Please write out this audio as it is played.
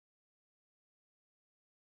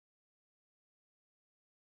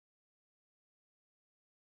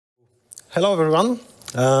Hello, everyone.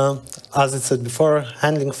 As it said before,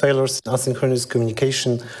 handling failures in asynchronous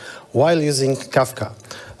communication while using Kafka.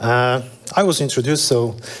 I was introduced,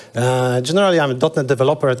 so generally I'm a .NET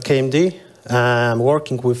developer at KMD. I'm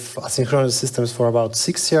working with asynchronous systems for about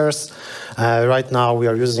 6 years. Right now we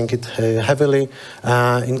are using it heavily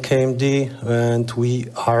in KMD, and we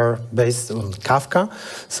are based on Kafka.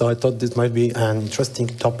 So I thought this might be an interesting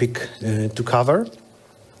topic to cover.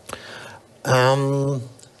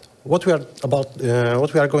 What we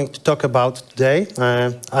are going to talk about today,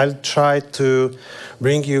 I'll try to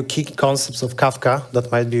bring you key concepts of Kafka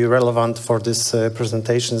that might be relevant for this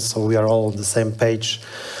presentation, so we are all on the same page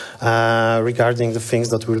regarding the things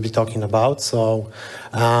that we'll be talking about. So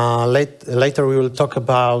later we will talk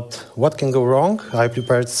about what can go wrong. I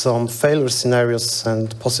prepared some failure scenarios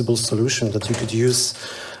and possible solutions that you could use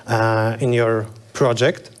in your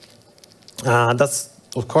project. That's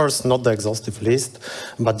of course not the exhaustive list,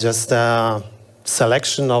 but just a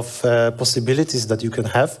selection of possibilities that you can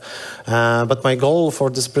have. But my goal for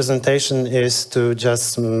this presentation is to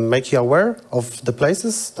just make you aware of the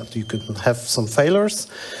places that you could have some failures,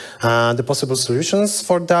 the possible solutions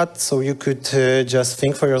for that, so you could just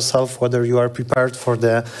think for yourself whether you are prepared for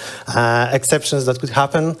the exceptions that could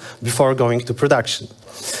happen before going to production.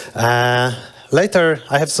 Later,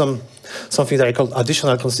 I have something that I call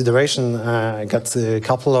additional consideration. I got a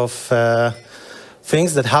couple of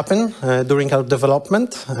things that happen during our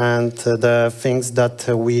development and the things that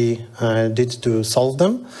we did to solve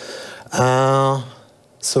them.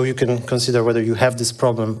 So you can consider whether you have this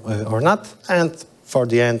problem or not. And for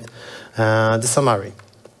the end, the summary.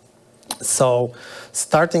 So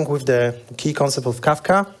starting with the key concept of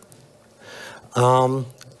Kafka,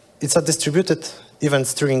 it's a distributed event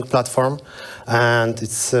streaming platform, and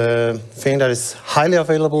it's a thing that is highly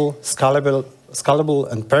available,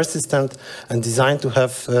 scalable and persistent, and designed to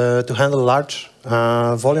have to handle large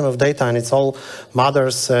volume of data. And it's all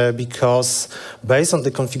matters because based on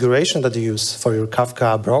the configuration that you use for your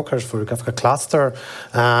Kafka brokers, for your Kafka cluster,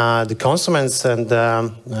 the consumers and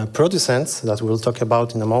producers that we'll talk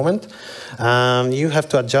about in a moment, you have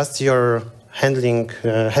to adjust your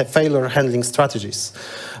failure handling strategies.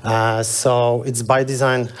 So it's by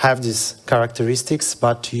design have these characteristics,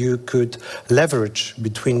 but you could leverage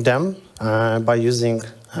between them by using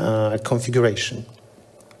configuration.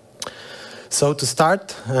 So to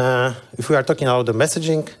start, if we are talking about the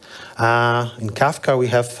messaging, in Kafka we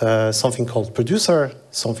have something called producer,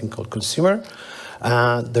 something called consumer.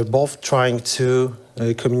 They're both trying to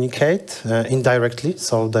communicate indirectly,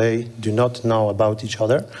 so they do not know about each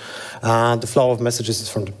other. The flow of messages is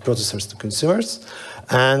from the producers to consumers,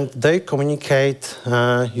 and they communicate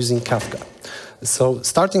using Kafka. So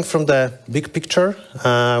starting from the big picture,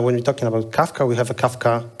 when we're talking about Kafka, we have a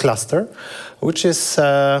Kafka cluster, which is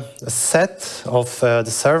a set of the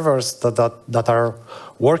servers that are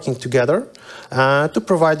working together to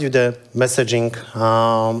provide you the messaging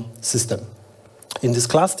system. In this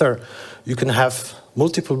cluster, you can have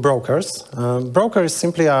multiple brokers. Broker is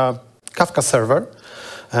simply a Kafka server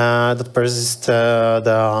that persists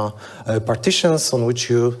the partitions on which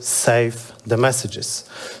you save the messages.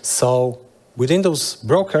 So within those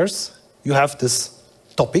brokers, you have these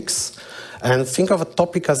topics, and think of a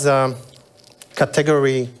topic as a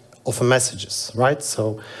category of messages, right?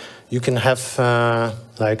 So you can have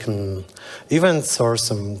like events or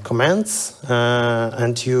some commands,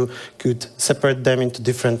 and you could separate them into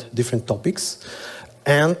different topics.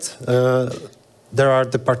 And there are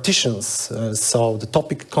the partitions. So the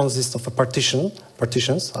topic consists of a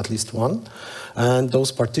partitions, at least one. And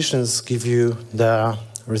those partitions give you the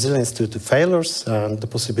resilience to failures and the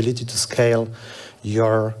possibility to scale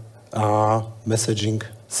your messaging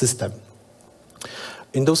system.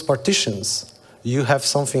 In those partitions, you have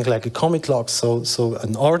something like a commit log, so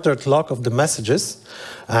an ordered log of the messages,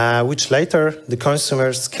 which later the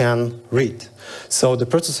consumers can read. So the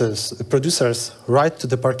producers write to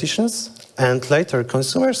the partitions, and later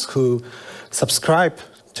consumers who subscribe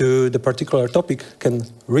to the particular topic can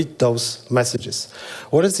read those messages.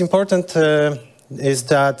 What is important is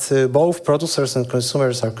that both producers and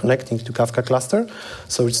consumers are connecting to Kafka cluster,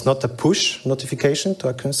 so it's not a push notification to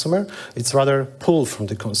a consumer, it's rather pull from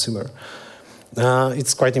the consumer.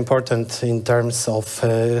 It's quite important in terms of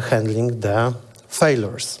handling the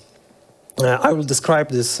failures. I will describe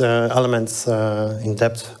these elements in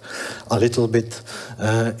depth a little bit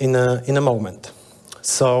in a moment.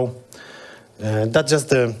 So that's just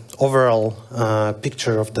the overall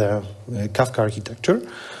picture of the Kafka architecture.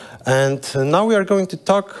 And now we are going to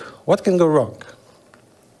talk what can go wrong.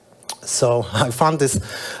 So I found this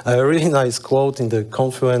really nice quote in the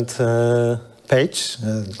Confluent page.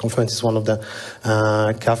 Confluent is one of the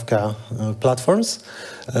Kafka platforms.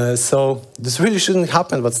 So this really shouldn't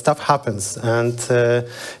happen, but stuff happens. And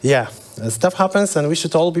yeah, stuff happens, and we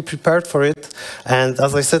should all be prepared for it. And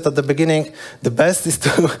as I said at the beginning, the best is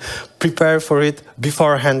to prepare for it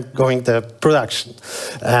beforehand going to production.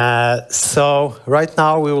 So right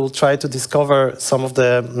now we will try to discover some of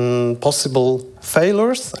the possible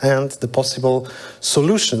failures and the possible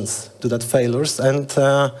solutions to that failures. And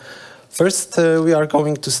first we are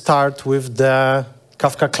going to start with the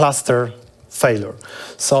Kafka cluster failure.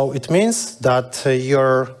 So it means that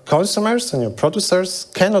your consumers and your producers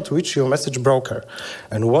cannot reach your message broker.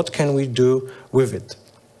 And what can we do with it?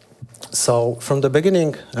 So from the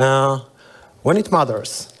beginning, when it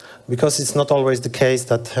matters, because it's not always the case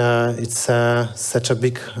that it's such a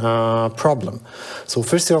big problem. So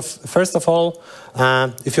first of all,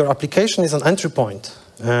 if your application is an entry point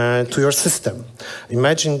to your system,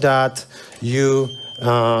 imagine that you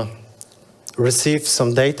receive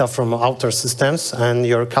some data from outer systems and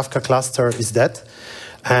your Kafka cluster is dead,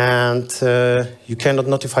 and you cannot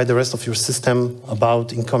notify the rest of your system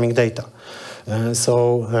about incoming data.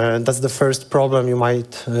 So that's the first problem you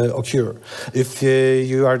might occur. If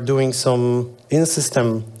you are doing some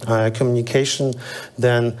in-system communication,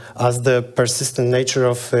 then as the persistent nature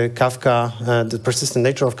of Kafka,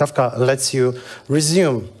 lets you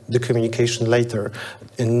resume the communication later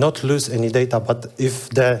and not lose any data. But if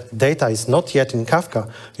the data is not yet in Kafka,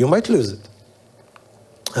 you might lose it.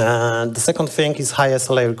 The second thing is high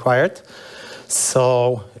SLA required.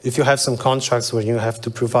 So if you have some contracts where you have to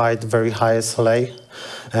provide very high SLA,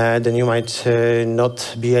 then you might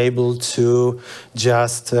not be able to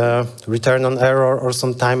just return an error or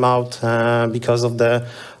some timeout because of the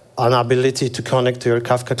inability to connect to your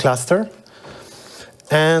Kafka cluster.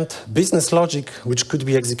 And business logic, which could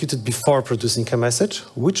be executed before producing a message,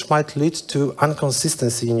 which might lead to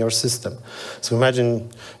inconsistency in your system. So imagine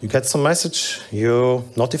you get some message, you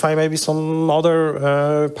notify maybe some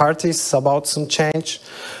other parties about some change,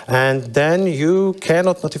 and then you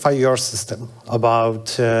cannot notify your system about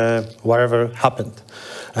whatever happened.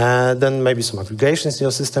 Then maybe some aggregations in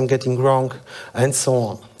your system getting wrong, and so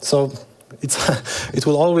on. So it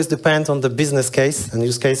will always depend on the business case and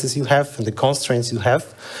use cases you have and the constraints you have.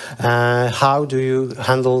 How do you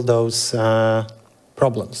handle those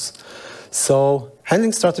problems? So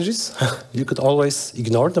handling strategies, you could always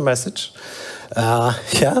ignore the message.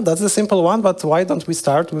 Yeah, that's a simple one, but why don't we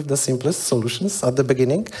start with the simplest solutions at the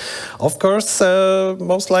beginning? Of course,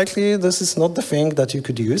 most likely this is not the thing that you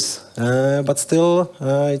could use, but still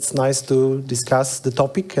it's nice to discuss the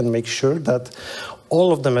topic and make sure that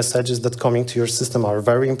all of the messages that coming to your system are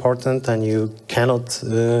very important and you cannot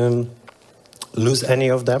lose any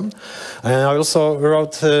of them. I also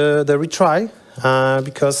wrote the retry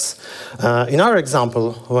because in our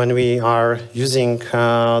example, when we are using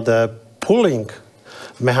the pooling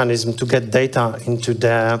mechanism to get data into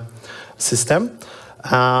the system,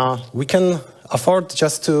 we can afford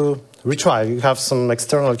just to retry. You have some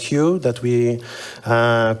external queue that we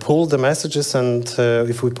pull the messages, and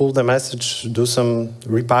if we pull the message, do some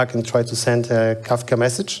repack and try to send a Kafka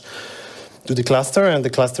message to the cluster, and the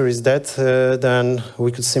cluster is dead, then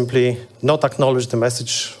we could simply not acknowledge the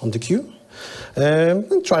message on the queue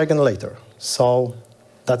and try again later. So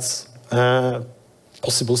that's a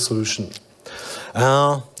possible solution.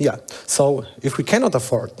 Yeah, so if we cannot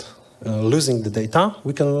afford losing the data,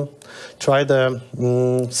 we can try to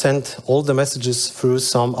send all the messages through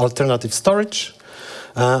some alternative storage.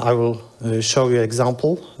 I will show you an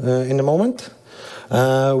example in a moment.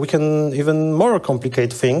 We can even more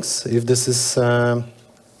complicate things if this is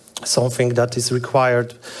something that is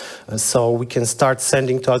required. So we can start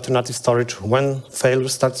sending to alternative storage when failure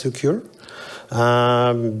starts to occur.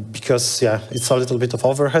 Because yeah, it's a little bit of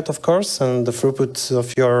overhead, of course, and the throughput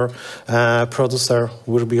of your producer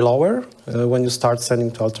will be lower when you start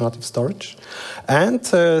sending to alternative storage. And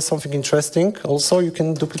something interesting, also you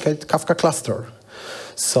can duplicate Kafka cluster.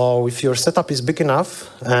 So if your setup is big enough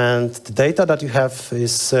and the data that you have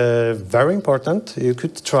is very important, you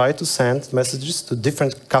could try to send messages to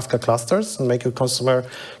different Kafka clusters and make your consumer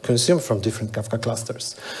consume from different Kafka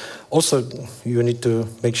clusters. Also, you need to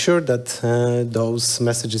make sure that those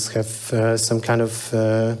messages have some kind of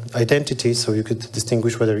identity, so you could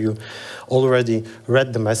distinguish whether you already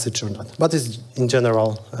read the message or not. But it's, in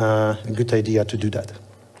general, a good idea to do that.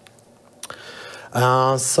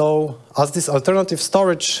 So, as this alternative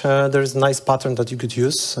storage, there is a nice pattern that you could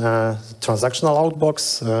use, transactional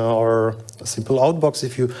outbox or a simple outbox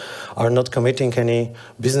if you are not committing any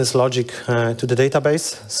business logic to the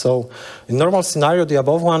database. So, in normal scenario, the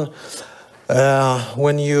above one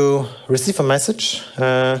When you receive a message,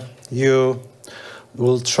 you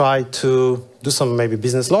will try to do some maybe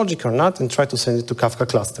business logic or not and try to send it to Kafka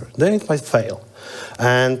cluster. Then it might fail.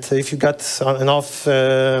 And if you got enough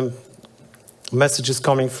messages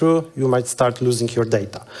coming through, you might start losing your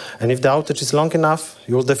data. And if the outage is long enough,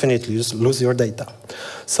 you will definitely lose your data.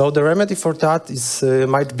 So the remedy for that is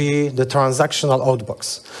might be the transactional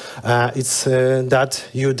outbox. It's that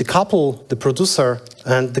you decouple the producer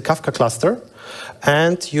and the Kafka cluster,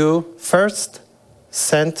 and you first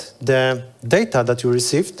send the data that you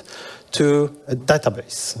received to a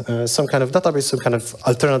database, some kind of database, some kind of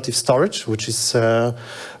alternative storage, which is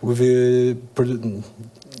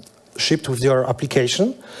shipped with your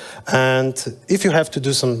application. And if you have to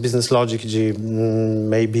do some business logic,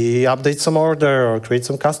 maybe update some order or create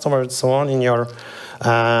some customer and so on in your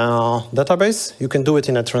database, you can do it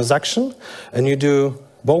in a transaction, and you do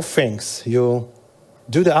both things. You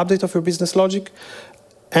do the update of your business logic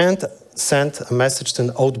and send a message to an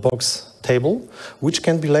outbox table, which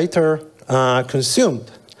can be later consumed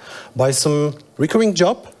by some recurring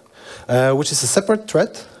job, which is a separate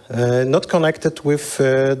thread, not connected with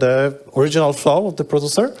the original flow of the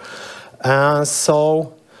producer.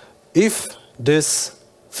 So if this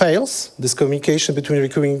fails, this communication between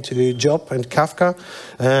recurring job and Kafka,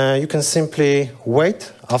 you can simply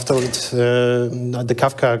wait after the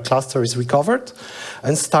Kafka cluster is recovered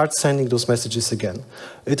and start sending those messages again.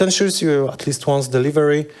 It ensures you at least once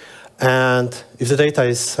delivery, and if the data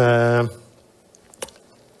is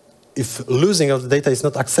if losing of the data is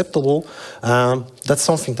not acceptable, that's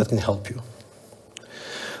something that can help you.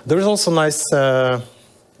 There is also a nice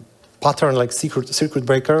pattern like circuit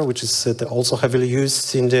breaker, which is also heavily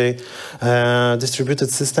used in the distributed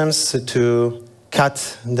systems to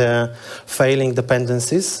cut the failing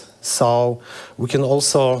dependencies. So we can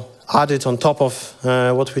also add it on top of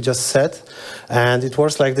what we just said. And it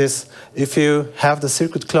works like this. If you have the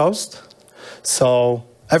circuit closed, so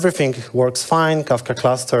everything works fine, Kafka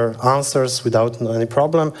cluster answers without any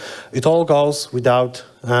problem, it all goes without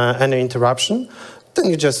any interruption, then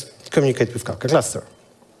you just communicate with Kafka cluster.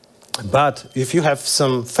 But if you have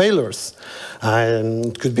some failures,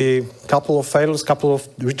 it could be a couple of failures, couple of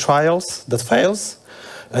retrials that fails,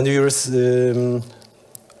 and you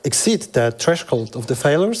exceed the threshold of the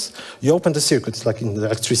failures, you open the circuit. It's like in the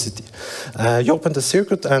electricity. You open the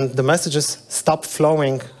circuit and the messages stop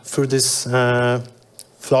flowing through this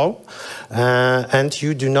flow, and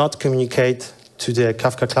you do not communicate to the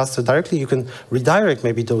Kafka cluster directly. You can redirect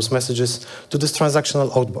maybe those messages to this transactional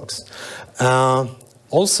outbox.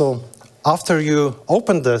 Also, after you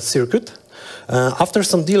open the circuit, after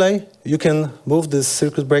some delay, you can move this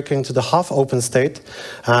circuit breaker into the half-open state,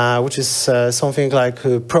 which is something like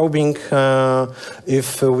probing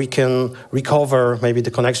if we can recover maybe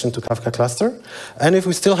the connection to Kafka cluster. And if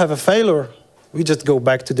we still have a failure, we just go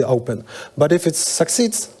back to the open. But if it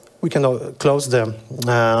succeeds, we can close the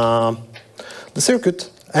circuit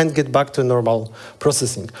and get back to normal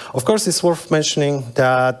processing. Of course, it's worth mentioning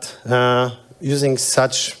that using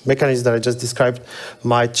such mechanisms that I just described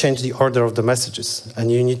might change the order of the messages,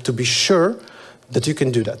 and you need to be sure that you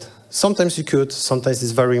can do that. Sometimes you could, sometimes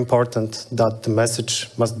it's very important that the message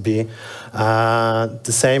must be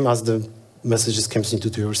the same as the messages comes into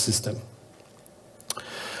your system.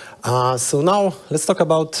 So now let's talk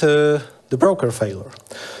about the broker failure.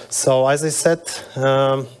 So as I said,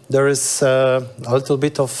 there is a little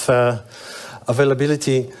bit of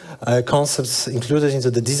availability concepts included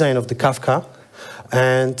into the design of the Kafka,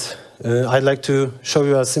 and I'd like to show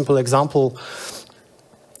you a simple example,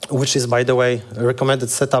 which is, by the way, a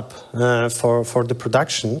recommended setup for the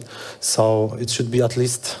production. So it should be at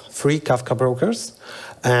least 3 Kafka brokers,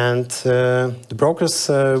 and the brokers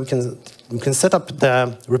we can set up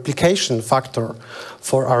the replication factor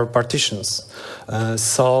for our partitions.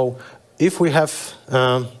 So if we have,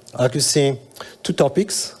 like you see, 2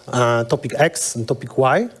 topics, topic X and topic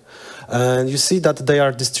Y, and you see that they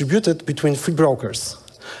are distributed between 3 brokers,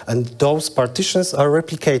 and those partitions are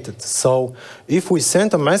replicated. So if we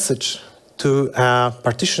send a message to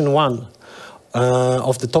partition 1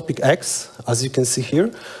 of the topic X, as you can see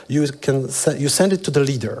here, you send it to the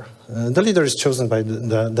leader. The leader is chosen by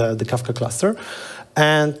the Kafka cluster,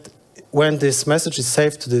 and when this message is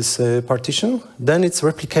saved to this partition, then it's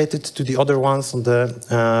replicated to the other ones on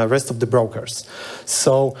the rest of the brokers.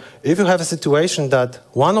 So if you have a situation that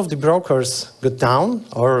one of the brokers got down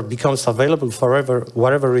or becomes available for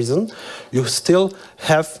whatever reason, you still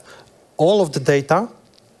have all of the data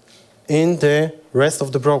in the rest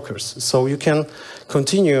of the brokers. So you can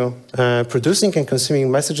continue producing and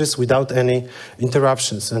consuming messages without any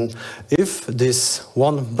interruptions. And if this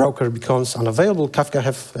one broker becomes unavailable, Kafka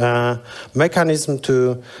have a mechanism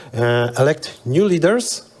to elect new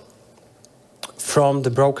leaders from the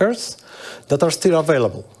brokers that are still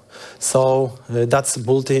available. So that's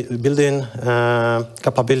built-in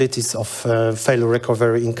capabilities of failure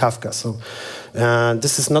recovery in Kafka. So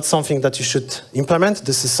this is not something that you should implement.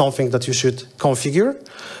 This is something that you should configure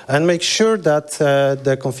and make sure that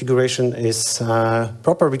the configuration is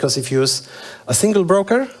proper, because if you use a single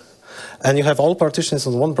broker and you have all partitions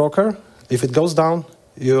on one broker, if it goes down,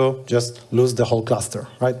 you just lose the whole cluster,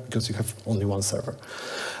 right? Because you have only one server.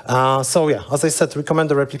 So yeah, as I said, recommend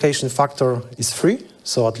the replication factor is free.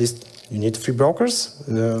 So at least you need 3 brokers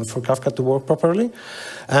for Kafka to work properly.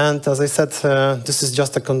 And as I said, this is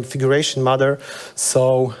just a configuration matter.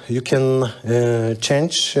 So you can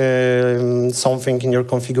change something in your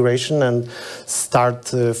configuration and start,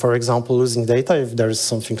 for example, losing data. If there is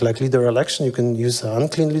something like leader election, you can use an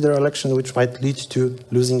unclean leader election, which might lead to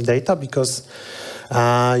losing data because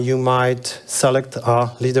you might select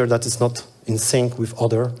a leader that is not in sync with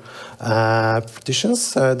other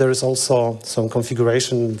partitions. There is also some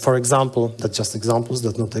configuration, for example, that's just examples,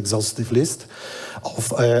 that's not exhaustive list,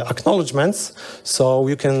 of acknowledgements. So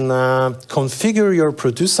you can configure your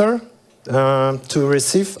producer to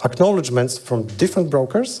receive acknowledgements from different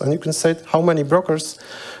brokers, and you can say how many brokers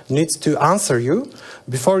need to answer you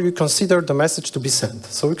before you consider the message to be sent.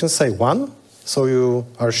 So you can say 1, so you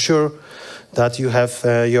are sure that you have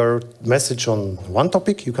your message on one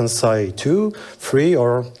topic. You can say 2, 3,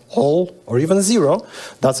 or all, or even 0.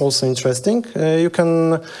 That's also interesting. You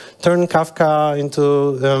can turn Kafka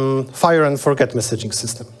into fire and forget messaging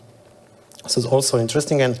system. So it's also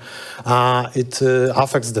interesting, and it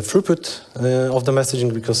affects the throughput of the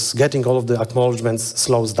messaging, because getting all of the acknowledgements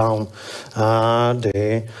slows down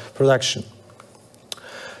the production.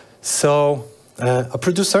 So a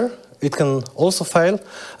producer, it can also fail,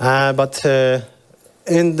 but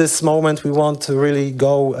in this moment we want to really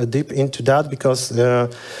go deep into that, because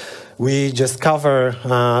we just cover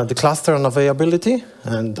the cluster and availability,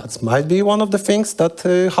 and that might be one of the things that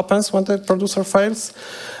happens when the producer fails.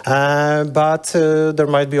 But there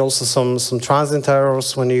might be also some transient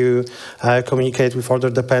errors when you communicate with other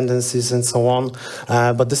dependencies and so on.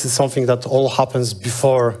 But this is something that all happens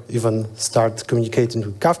before even start communicating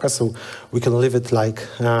with Kafka, so we can leave it like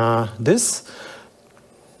this.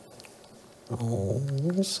 Oh,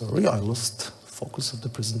 sorry, I lost focus of the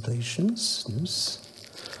presentations. Yes.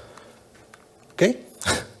 Okay,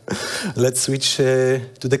 let's switch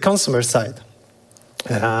to the consumer side.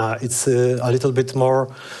 It's a little bit more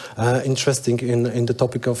interesting in the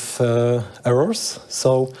topic of errors.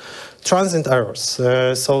 So, transient errors.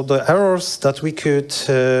 So the errors that we could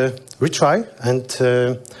retry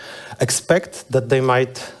and expect that they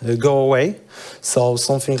might go away. So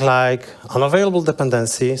something like unavailable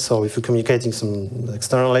dependency. So if you're communicating some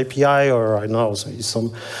external API, or I don't know,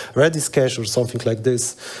 some Redis cache or something like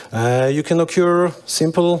this, you can occur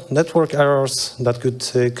simple network errors that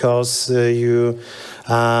could cause you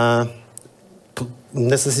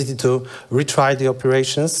necessity to retry the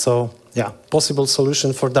operations. So yeah, possible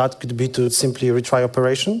solution for that could be to simply retry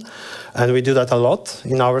operation, and we do that a lot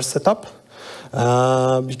in our setup.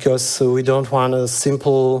 Because we don't want a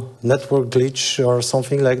simple network glitch or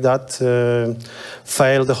something like that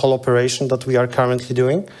fail the whole operation that we are currently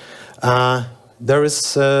doing. There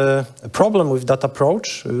is a problem with that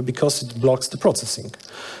approach because it blocks the processing.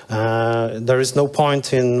 There is no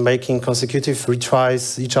point in making consecutive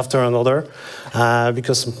retries each after another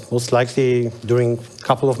because most likely during a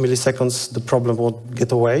couple of milliseconds the problem won't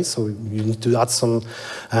get away, so you need to add some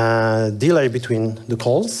delay between the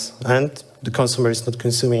calls, and the consumer is not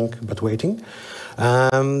consuming but waiting.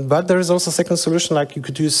 But there is also a second solution, like you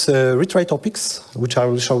could use retry topics, which I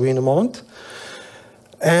will show you in a moment.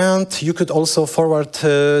 And you could also forward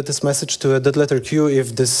this message to a dead letter queue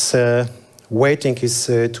if this waiting is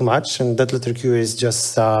too much. And dead letter queue is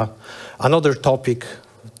just another topic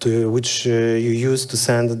to which you use to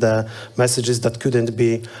send the messages that couldn't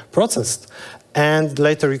be processed. And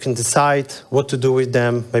later you can decide what to do with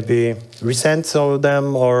them, maybe resend some of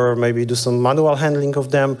them, or maybe do some manual handling of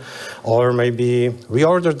them, or maybe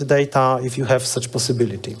reorder the data if you have such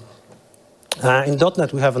possibility. In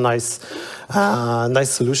 .NET we have a nice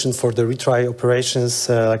solution for the retry operations,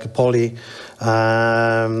 like a poly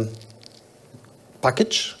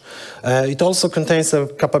package. It also contains the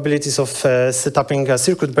capabilities of setting a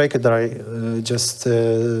circuit breaker that I just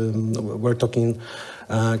were talking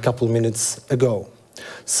a couple minutes ago.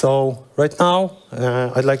 So right now,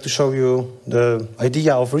 I'd like to show you the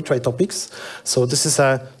idea of retry topics. So this is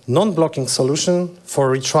a non-blocking solution for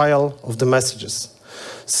retrial of the messages.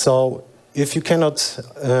 So if you cannot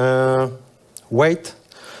wait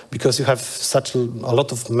because you have such a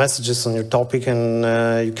lot of messages on your topic and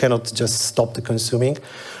you cannot just stop the consuming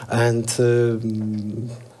and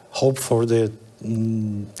hope for the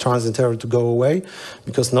transient error to go away,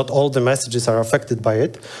 because not all the messages are affected by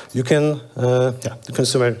it. You can, the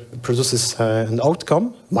consumer produces an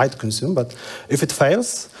outcome, might consume, but if it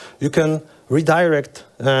fails, you can redirect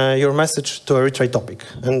your message to a retry topic.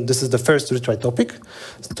 And this is the first retry topic,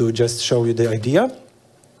 to just show you the idea.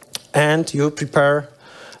 And you prepare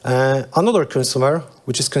another consumer,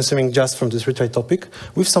 which is consuming just from this retry topic,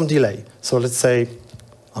 with some delay. So let's say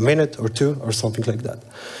a minute or two or something like that.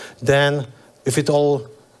 Then if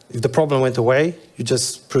the problem went away, you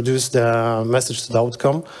just produce the message to the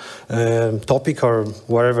outcome topic or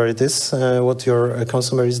wherever it is, what your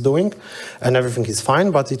consumer is doing, and everything is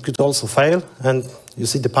fine, but it could also fail. And you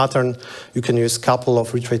see the pattern, you can use a couple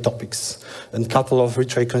of retry topics and couple of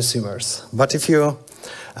retry consumers. But if you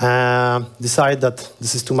decide that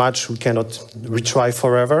this is too much, we cannot retry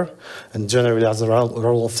forever, and generally as a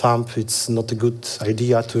rule of thumb, it's not a good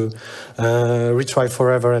idea to retry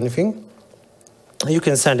forever anything. You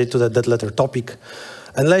can send it to the dead letter topic,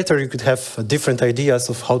 and later you could have different ideas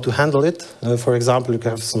of how to handle it. For example, you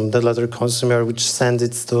can have some dead letter consumer which sends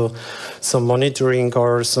it to some monitoring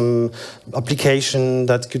or some application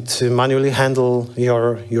that could manually handle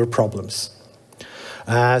your problems.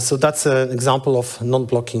 So that's an example of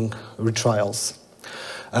non-blocking retrials.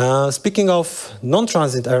 Speaking of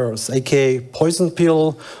non-transient errors, aka poison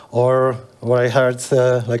pill, or what I heard,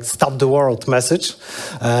 like stop the world message,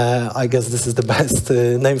 I guess this is the best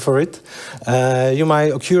name for it, you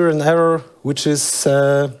might occur an error which is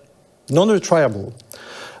non-retriable,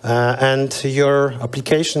 and your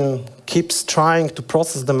application keeps trying to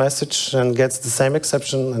process the message and gets the same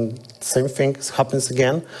exception, and the same thing happens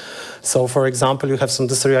again. So, for example, you have some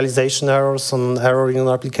deserialization error, some error in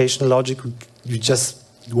your application logic. You just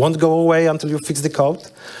won't go away until you fix the code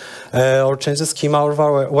or change the schema or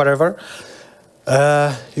whatever.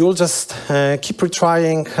 You'll just keep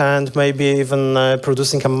retrying and maybe even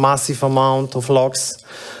producing a massive amount of logs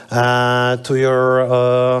to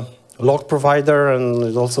your log provider, and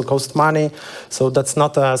it also costs money. So that's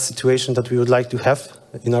not a situation that we would like to have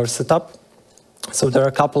in our setup. So there are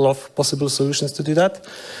a couple of possible solutions to do that.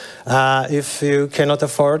 If you cannot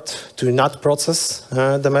afford to not process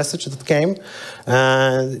the message that came,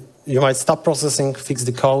 you might stop processing, fix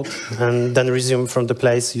the code, and then resume from the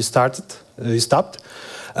place you stopped.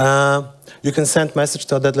 You can send message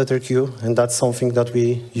to a dead letter queue, and that's something that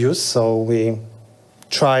we use. So we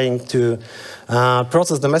trying to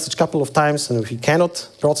process the message a couple of times, and if you cannot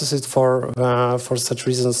process it for such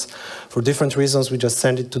reasons, for different reasons, we just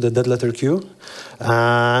send it to the dead letter queue.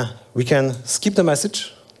 We can skip the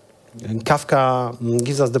message. And Kafka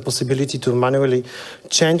gives us the possibility to manually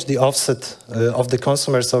change the offset of the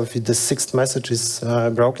consumer. So if the sixth message is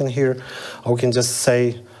broken here, we can just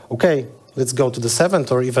say, okay, let's go to the seventh,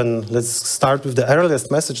 or even let's start with the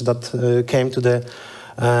earliest message that came to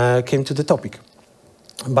the topic.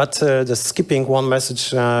 But just skipping one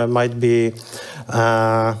message might be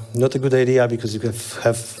not a good idea, because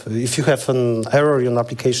if you have an error in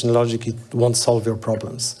application logic, it won't solve your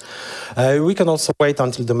problems. We can also wait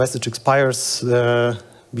until the message expires,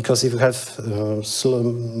 because if you have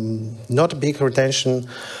not a big retention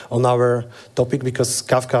on our topic, because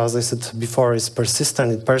Kafka, as I said before, is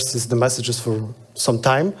persistent, it persists the messages for some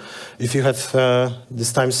time. If you have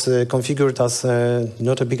these times configured as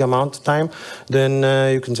not a big amount of time, then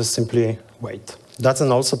you can just simply wait. That's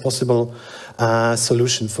an also possible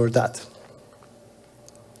solution for that.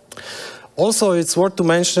 Also, it's worth to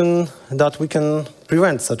mention that we can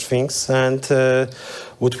prevent such things, and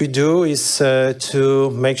what we do is to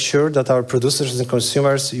make sure that our producers and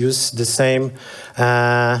consumers use the same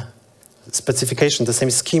specification, the same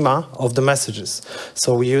schema of the messages.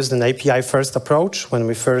 So we used an API-first approach when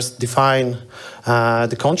we first define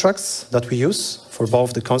the contracts that we use for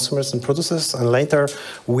both the consumers and producers, and later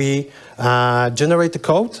we generate the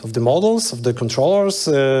code of the models, of the controllers,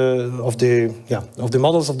 of the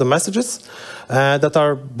models of the messages that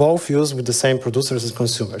are both used with the same producers and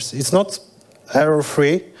consumers. It's not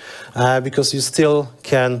error-free because you still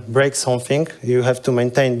can break something. You have to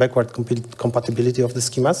maintain backward compatibility of the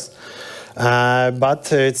schemas.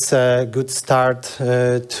 But it's a good start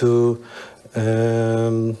to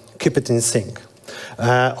keep it in sync.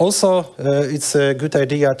 Also, it's a good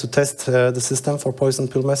idea to test the system for poison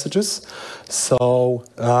pill messages. So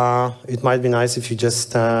it might be nice if you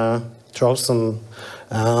just throw some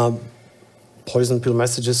poison pill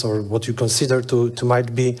messages or what you consider to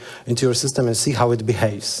might be into your system and see how it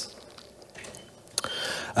behaves.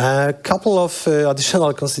 A couple of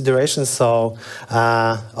additional considerations, so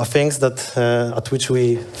things that at which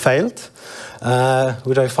we failed,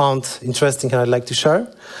 which I found interesting and I'd like to share.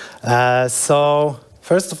 So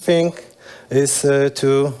first thing is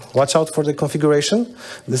to watch out for the configuration.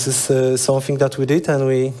 This is something that we did, and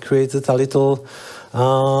we created a little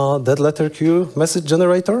dead letter queue message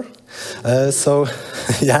generator. So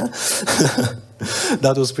yeah.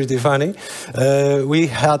 That was pretty funny. We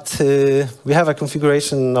have a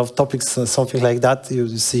configuration of topics, something like that. You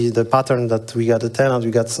see the pattern that we got a tenant, we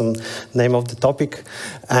got some name of the topic,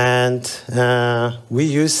 and we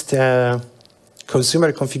used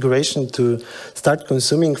consumer configuration to start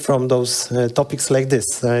consuming from those topics like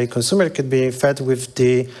this. Consumer could be fed with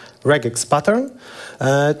the regex pattern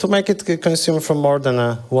to make it consume from more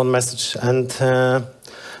than one message. And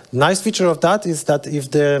nice feature of that is that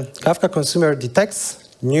if the Kafka consumer detects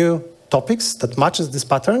new topics that matches this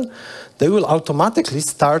pattern, they will automatically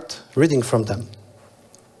start reading from them.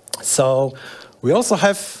 So we also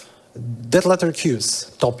have dead letter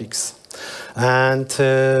queues topics. And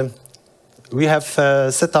we have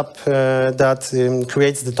set up that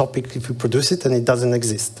creates the topic if you produce it and it doesn't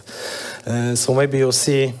exist. So maybe you'll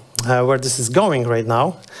see where this is going right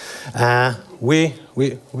now. We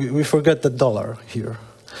forget the dollar here.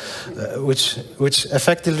 Which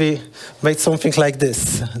effectively made something like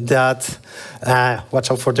this, that, watch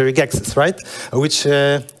out for the regexes, right? Which,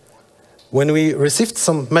 when we received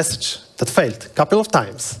some message that failed a couple of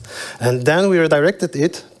times, and then we redirected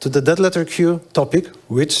it to the dead letter queue topic,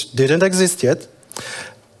 which didn't exist yet,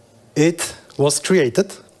 it was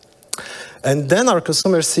created, and then our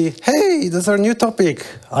consumers see, hey, this is our new topic,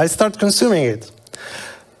 I start consuming it.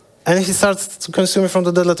 And he starts to consume from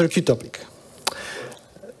the dead letter queue topic.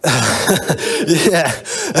 Yeah.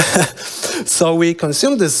 So we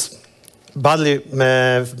consumed this badly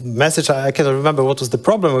message. I cannot remember what was the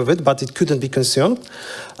problem with it, but it couldn't be consumed.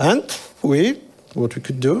 And what we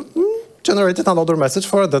could do, generated another message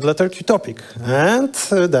for a dead letter queue topic. And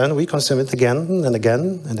then we consume it again and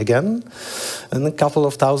again and again. And a couple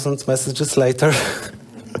of thousand messages later,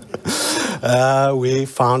 we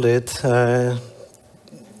found it.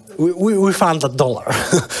 We found that dollar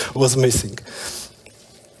was missing.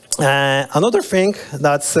 Another thing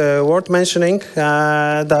that's worth mentioning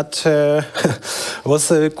that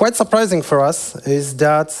was quite surprising for us is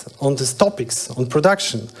that on these topics, on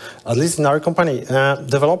production, at least in our company,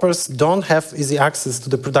 developers don't have easy access to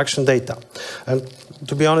the production data. And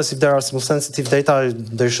to be honest, if there are some sensitive data,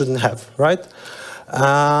 they shouldn't have, right?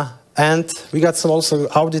 And we got some also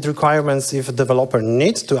audit requirements if a developer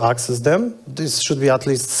needs to access them. This should be at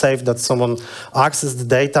least safe that someone accesses the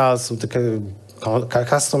data so the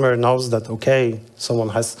customer knows that, okay, someone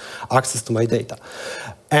has access to my data.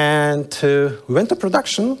 And we went to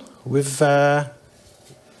production with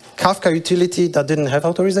Kafka utility that didn't have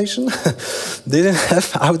authorization, didn't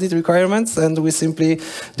have audit requirements, and we simply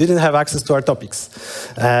didn't have access to our topics.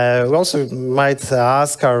 We also might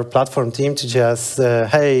ask our platform team to just,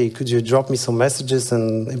 hey, could you drop me some messages?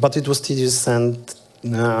 But it was tedious and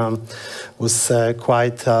was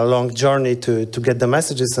quite a long journey to get the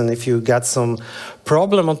messages. And if you get some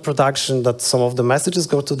problem on production that some of the messages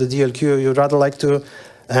go to the DLQ, you'd rather like to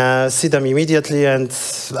see them immediately and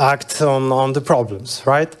act on the problems,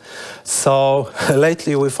 right? So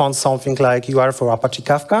lately we found something like UR for Apache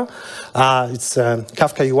Kafka. It's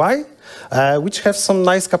Kafka UI, which have some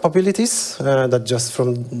nice capabilities that just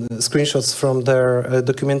from screenshots from their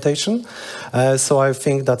documentation. So I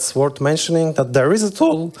think that's worth mentioning that there is a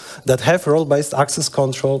tool that have role-based access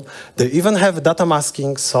control. They even have data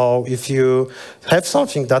masking. So if you have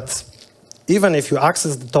something that even if you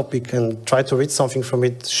access the topic and try to read something from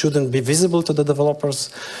it, shouldn't be visible to the developers.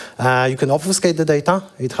 You can obfuscate the data.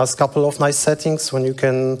 It has a couple of nice settings when you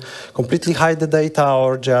can completely hide the data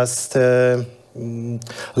or just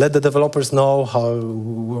let the developers know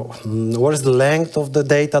what is the length of the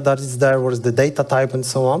data that is there, what is the data type, and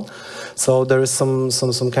so on. So there is some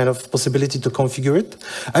kind of possibility to configure it.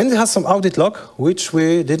 And it has some audit log, which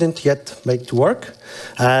we didn't yet make to work,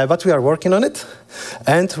 but we are working on it.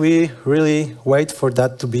 And we really wait for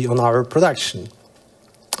that to be on our production.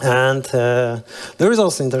 And there is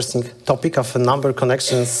also an interesting topic of a number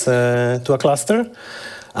connections to a cluster.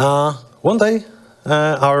 One day,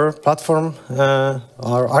 our platform,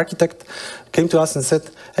 our architect came to us and said,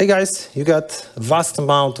 hey guys, you got a vast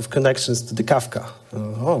amount of connections to the Kafka.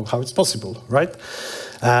 Oh, how it's possible, right?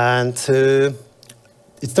 And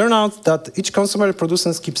it turned out that each consumer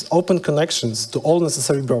produces keeps open connections to all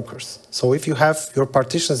necessary brokers. So if you have your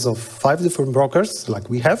partitions of 5 different brokers, like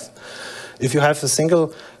we have, if you have a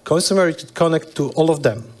single consumer, you could connect to all of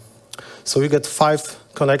them. So you get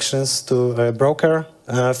 5 connections to a broker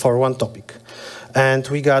for one topic. And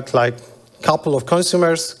we got like a couple of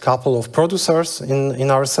consumers, couple of producers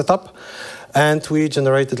in our setup, and we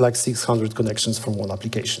generated like 600 connections from one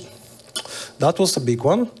application. That was a big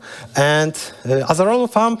one. And as a rule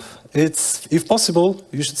of thumb, it's, if possible,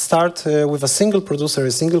 you should start with a single producer,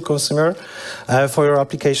 a single consumer for your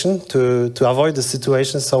application to avoid the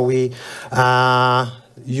situation. So we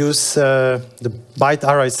use the byte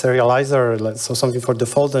array serializer, so something for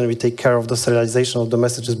default, and we take care of the serialization of the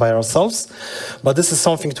messages by ourselves. But this is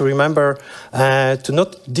something to remember to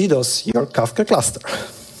not DDoS your Kafka cluster.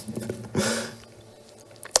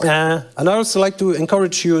 And I also like to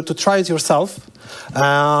encourage you to try it yourself.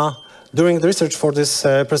 During the research for this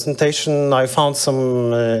presentation, I found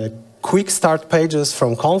some quick start pages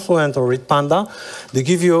from Confluent or Redpanda. They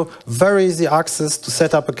give you very easy access to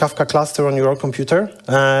set up a Kafka cluster on your computer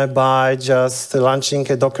by just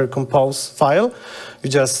launching a Docker Compose file. You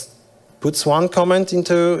just put one comment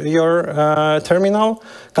into your terminal,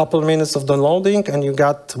 couple minutes of downloading, and you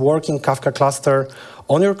got working Kafka cluster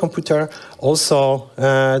on your computer. Also,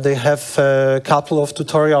 they have a couple of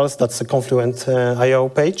tutorials. That's a Confluent IO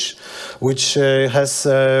page, which has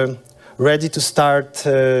ready to start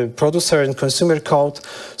producer and consumer code,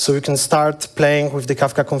 so you can start playing with the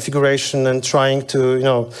Kafka configuration and trying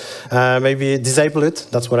to, maybe disable it.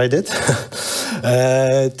 That's what I did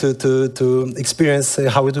to experience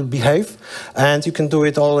how it will behave. And you can do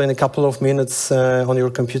it all in a couple of minutes on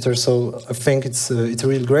your computer. So I think it's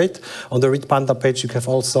really great. On the Redpanda page, you have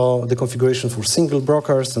also the configuration for single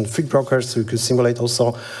brokers and three brokers, so you can simulate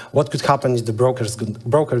also what could happen if the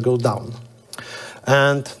broker go down.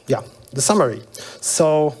 And yeah. The summary.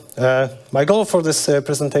 So my goal for this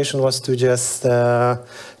presentation was to just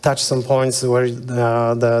touch some points where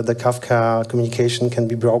the Kafka communication can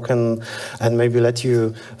be broken, and maybe let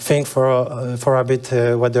you think for a bit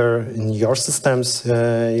whether in your systems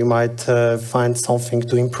you might find something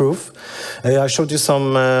to improve. I showed you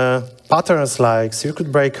some patterns like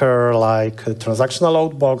circuit breaker, like transactional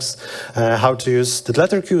outbox, how to use the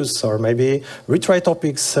letter queues, or maybe retry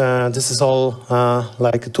topics. This is all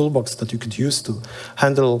like a toolbox that you could use to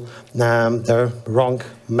handle the wrong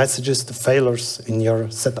messages, the failures in your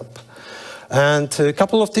setup. And a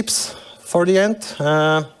couple of tips for the end.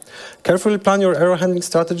 Carefully plan your error handling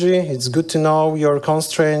strategy. It's good to know your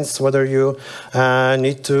constraints, whether you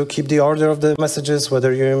need to keep the order of the messages,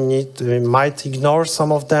 whether you might ignore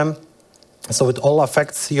some of them. So it all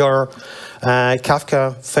affects your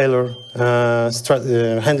Kafka failure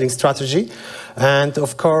handling strategy. And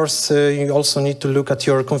of course, you also need to look at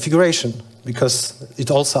your configuration, because it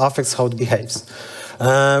also affects how it behaves.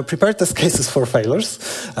 Prepare test cases for failures.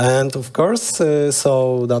 And of course,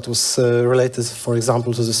 so that was related, for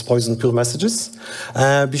example, to this poison pill messages.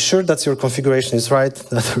 Be sure that your configuration is right.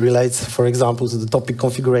 That relates, for example, to the topic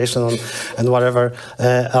configuration and whatever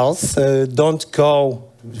else. Don't go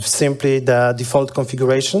simply the default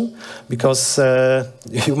configuration, because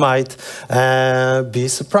you might be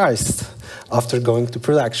surprised after going to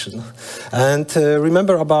production. And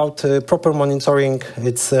remember about proper monitoring.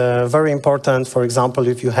 It's very important. For example,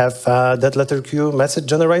 if you have that letter queue message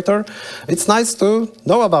generator, it's nice to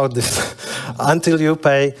know about this until you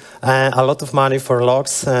pay a lot of money for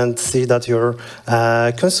logs and see that your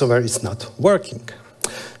consumer is not working.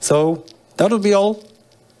 So that will be all.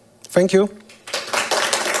 Thank you.